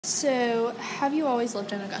So, have you always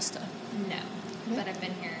lived in Augusta? No, but I've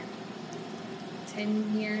been here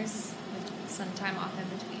 10 years with some time off in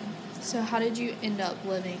between. So, how did you end up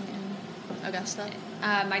living in Augusta?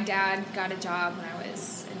 My dad got a job when I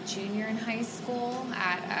was a junior in high school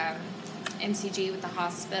at MCG with the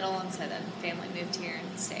hospital, and so the family moved here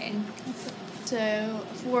and stayed. So,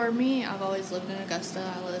 for me, I've always lived in Augusta.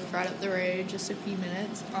 I live right up the road, just a few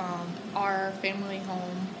minutes. Our family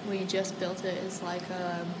home, we just built it, is like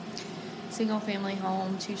a single-family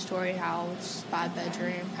home, 2-story house,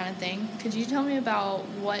 5-bedroom kind of thing. Could you tell me about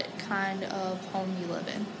what kind of home you live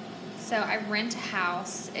in? So I rent a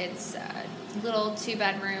house. It's a little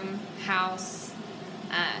 2-bedroom house,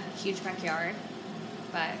 huge backyard,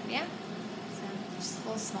 but yeah, so just a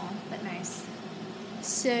little small but nice.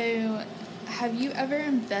 So, have you ever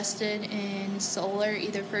invested in solar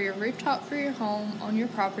either for your rooftop for your home, on your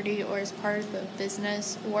property, or as part of a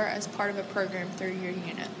business, or as part of a program through your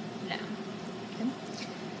unit? No.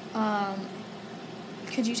 Okay.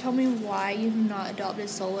 Could you tell me why you've not adopted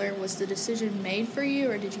solar? Was the decision made for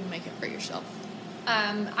you, or did you make it for yourself?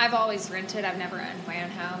 I've always rented. I've never owned my own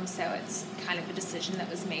home, so it's kind of a decision that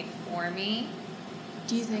was made for me.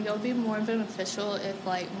 Do you think it would be more beneficial if,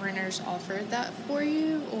 like, renters offered that for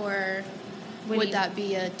you, or would that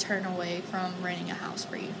be a turn away from renting a house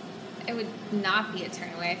for you? It would not be a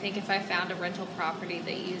turn away. I think if I found a rental property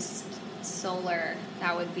that used solar,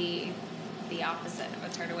 that would be the opposite of a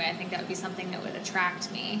turn away. I think that would be something that would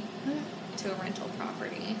attract me to a rental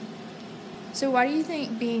property. So why do you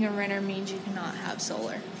think being a renter means you cannot have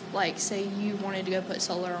solar? Like, say you wanted to go put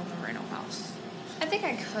solar on the rental house. I think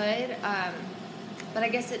I could, but I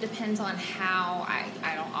guess it depends on how.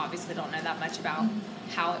 I obviously don't know that much about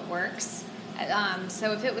how it works.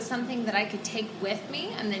 So if it was something that I could take with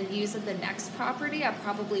me and then use at the next property, I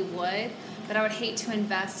probably would. But I would hate to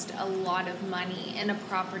invest a lot of money in a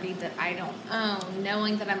property that I don't own,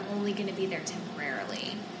 knowing that I'm only going to be there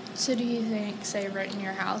temporarily. So do you think, say, renting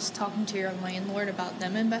your house, talking to your landlord about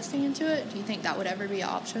them investing into it, do you think that would ever be an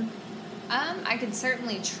option? I could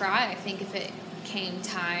certainly try. I think if it came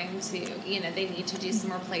time to, they need to do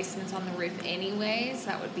some replacements on the roof anyways,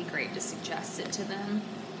 that would be great to suggest it to them.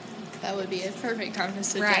 That would be a perfect time to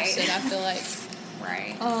suggest it, I feel like.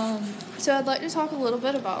 Right. So I'd like to talk a little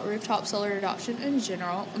bit about rooftop solar adoption in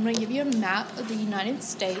general. I'm going to give you a map of the United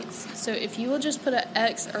States. So if you will just put an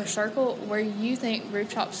X or circle where you think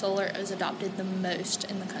rooftop solar is adopted the most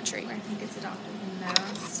in the country. Where I think it's adopted the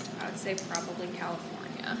most, I would say probably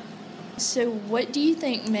California. So what do you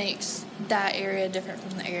think makes that area different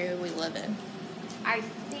from the area we live in? I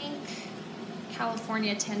think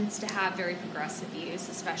California tends to have very progressive views,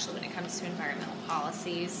 especially when it comes to environmental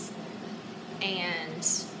policies. And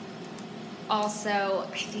also,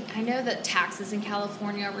 I know that taxes in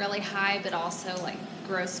California are really high, but also like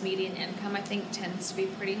gross median income, I think, tends to be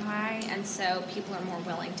pretty high. And so people are more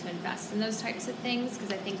willing to invest in those types of things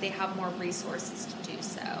because I think they have more resources to do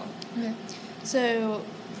so. Okay. So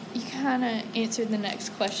you kind of answered the next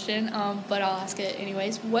question, but I'll ask it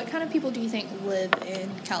anyways. What kind of people do you think live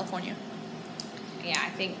in California? Yeah, I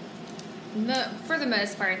think for the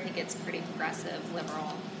most part, I think it's pretty progressive,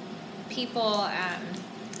 liberal people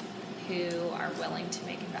who are willing to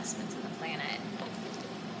make investments in the planet.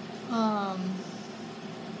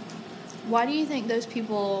 Why do you think those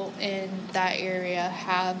people in that area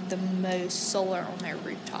have the most solar on their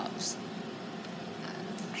rooftops?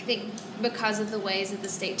 I think because of the ways that the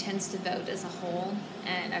state tends to vote as a whole,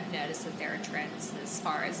 and I've noticed that there are trends as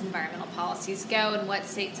far as environmental policies go and what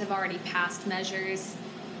states have already passed measures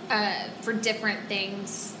for different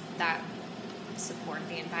things that support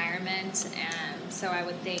the environment, and so I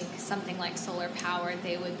would think something like solar power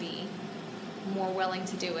they would be more willing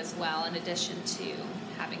to do as well, in addition to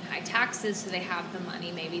having high taxes, so they have the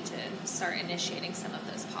money maybe to start initiating some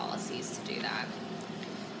of those policies to do that.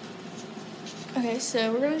 Okay,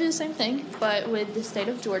 so we're going to do the same thing, but with the state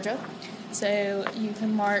of Georgia. So you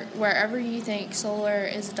can mark wherever you think solar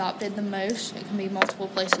is adopted the most. It can be multiple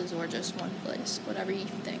places or just one place, whatever you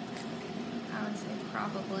think. I would say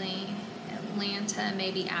probably Atlanta,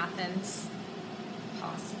 maybe Athens,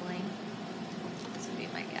 possibly. Those would be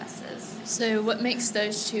my guesses. So what makes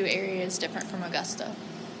those two areas different from Augusta?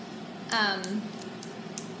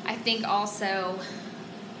 I think also,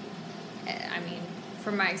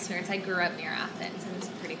 from my experience, I grew up near Athens, and it's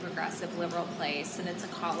a pretty progressive, liberal place, and it's a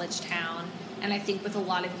college town. And I think with a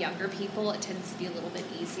lot of younger people, it tends to be a little bit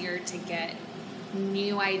easier to get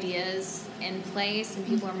new ideas in place, and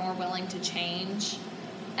people are more willing to change.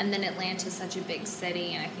 And then Atlanta's such a big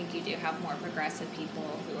city, and I think you do have more progressive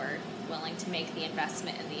people who are willing to make the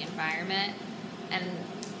investment in the environment. And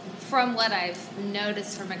from what I've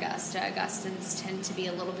noticed from Augusta, Augustans tend to be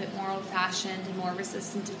a little bit more old-fashioned and more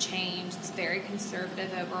resistant to change. It's very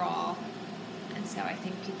conservative overall. And so I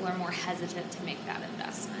think people are more hesitant to make that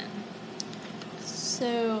investment.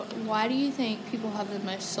 So why do you think people have the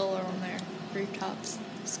most solar on their rooftops?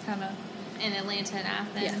 It's kind of... In Atlanta and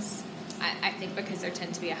Athens? Yes. I think because there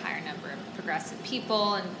tend to be a higher number of progressive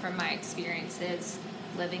people, and from my experiences,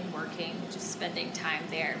 living, working, just spending time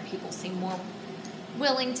there, people seem more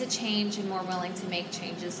willing to change and more willing to make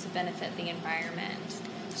changes to benefit the environment.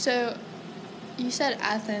 So you said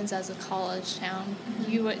Athens as a college town. Mm-hmm.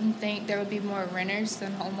 You wouldn't think there would be more renters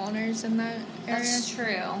than homeowners in that area? That's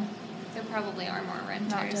true. There probably are more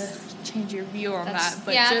renters. Not to change your view on that,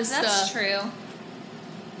 but yeah, just that's true.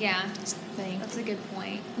 Yeah, think. That's a good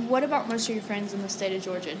point. What about most of your friends in the state of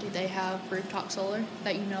Georgia? Do they have rooftop solar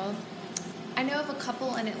that you know of? I know of a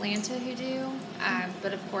couple in Atlanta who do,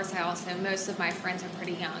 but of course most of my friends are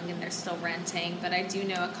pretty young and they're still renting, but I do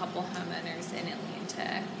know a couple homeowners in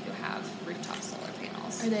Atlanta who have rooftop solar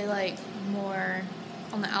panels. Are they like more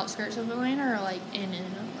on the outskirts of Atlanta or like in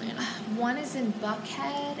Atlanta? One is in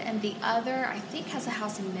Buckhead and the other I think has a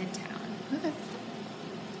house in Midtown. Okay.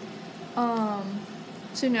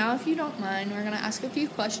 So now if you don't mind, we're going to ask a few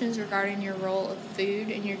questions regarding your role of food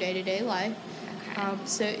in your day-to-day life. Okay.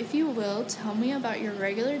 So if you will, tell me about your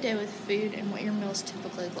regular day with food and what your meals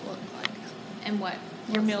typically look like. And what?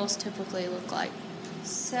 Your meals typically look like.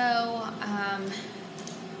 So,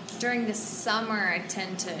 during the summer, I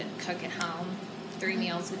tend to cook at home 3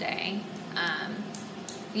 meals a day.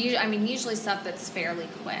 Usually stuff that's fairly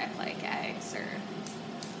quick, like eggs or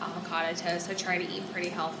avocado toast. I try to eat pretty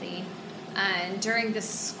healthy. And during the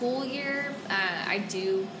school year, I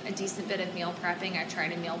do a decent bit of meal prepping. I try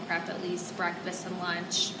to meal prep at least breakfast and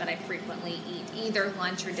lunch, but I frequently eat either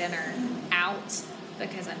lunch or dinner out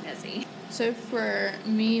because I'm busy. So for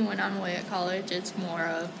me, when I'm away at college, it's more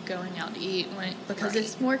of going out to eat because Right.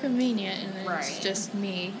 it's more convenient and it's Right. just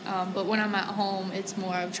me. But when I'm at home, it's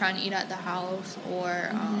more of trying to eat at the house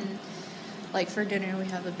or like for dinner, we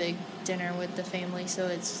have a big dinner with the family, so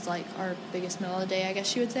it's like our biggest meal of the day, I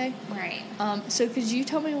guess you would say. Right. So could you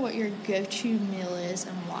tell me what your go-to meal is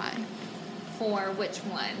and why? For which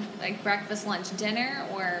one? Like breakfast, lunch, dinner,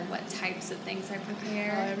 or what types of things I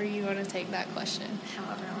prepare? However you want to take that question.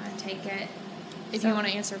 However I want to take it. If you want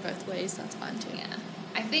to answer both ways, that's fine too. Yeah.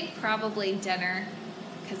 I think probably dinner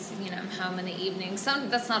because, I'm home in the evening.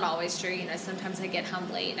 That's not always true. Sometimes I get home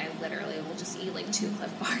late and I literally will just eat like 2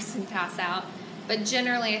 Cliff Bars and pass out. But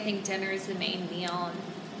generally, I think dinner is the main meal. And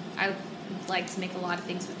I like to make a lot of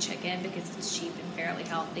things with chicken because it's cheap and fairly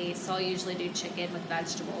healthy. So I'll usually do chicken with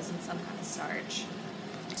vegetables and some kind of starch.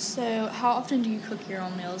 So how often do you cook your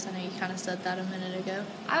own meals? I know you kind of said that a minute ago.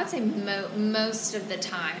 I would say most of the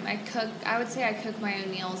time. I would say I cook my own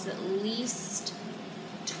meals at least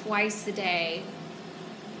twice a day,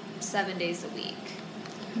 7 days a week.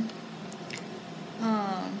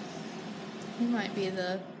 You might be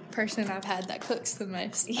the person I've had that cooks the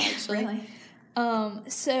most, actually. Really?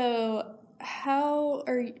 So how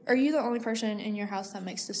are you the only person in your house that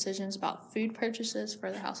makes decisions about food purchases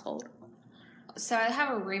for the household? So I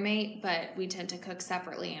have a roommate, but we tend to cook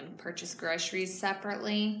separately and purchase groceries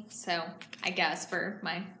separately. So I guess for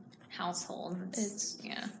my household,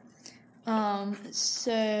 yeah.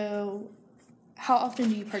 So how often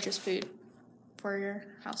do you purchase food for your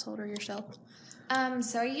household or yourself?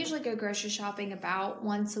 So I usually go grocery shopping about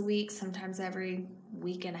once a week, sometimes every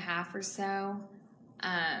week and a half or so.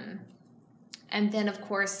 And then, of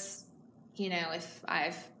course, if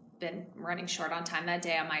I've been running short on time that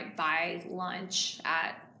day, I might buy lunch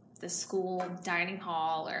at the school dining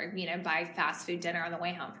hall or, buy fast food dinner on the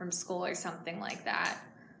way home from school or something like that.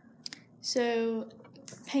 So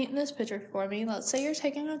paint this picture for me. Let's say you're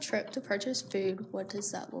taking a trip to purchase food. What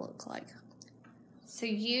does that look like? So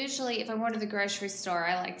usually if I'm going to the grocery store,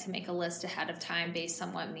 I like to make a list ahead of time based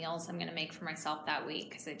on what meals I'm going to make for myself that week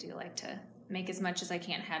because I do like to make as much as I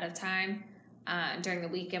can ahead of time during the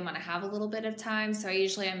weekend when I have a little bit of time. So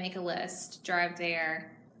I make a list, drive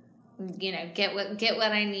there, get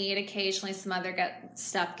what I need. Occasionally some other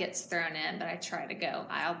stuff gets thrown in, but I try to go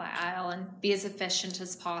aisle by aisle and be as efficient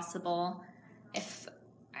as possible. If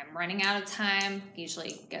I'm running out of time,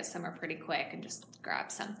 usually go somewhere pretty quick and just grab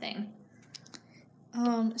something.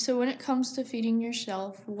 So when it comes to feeding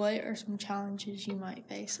yourself, what are some challenges you might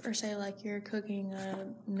face? Or say like you're cooking a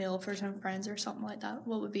meal for some friends or something like that.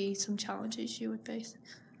 What would be some challenges you would face?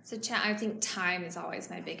 So I think time is always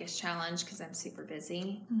my biggest challenge because I'm super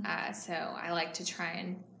busy. Mm-hmm. So I like to try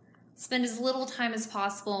and spend as little time as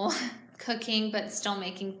possible cooking, but still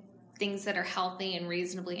making things that are healthy and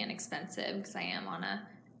reasonably inexpensive because I am on a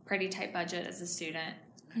pretty tight budget as a student.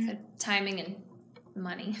 So timing and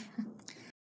money.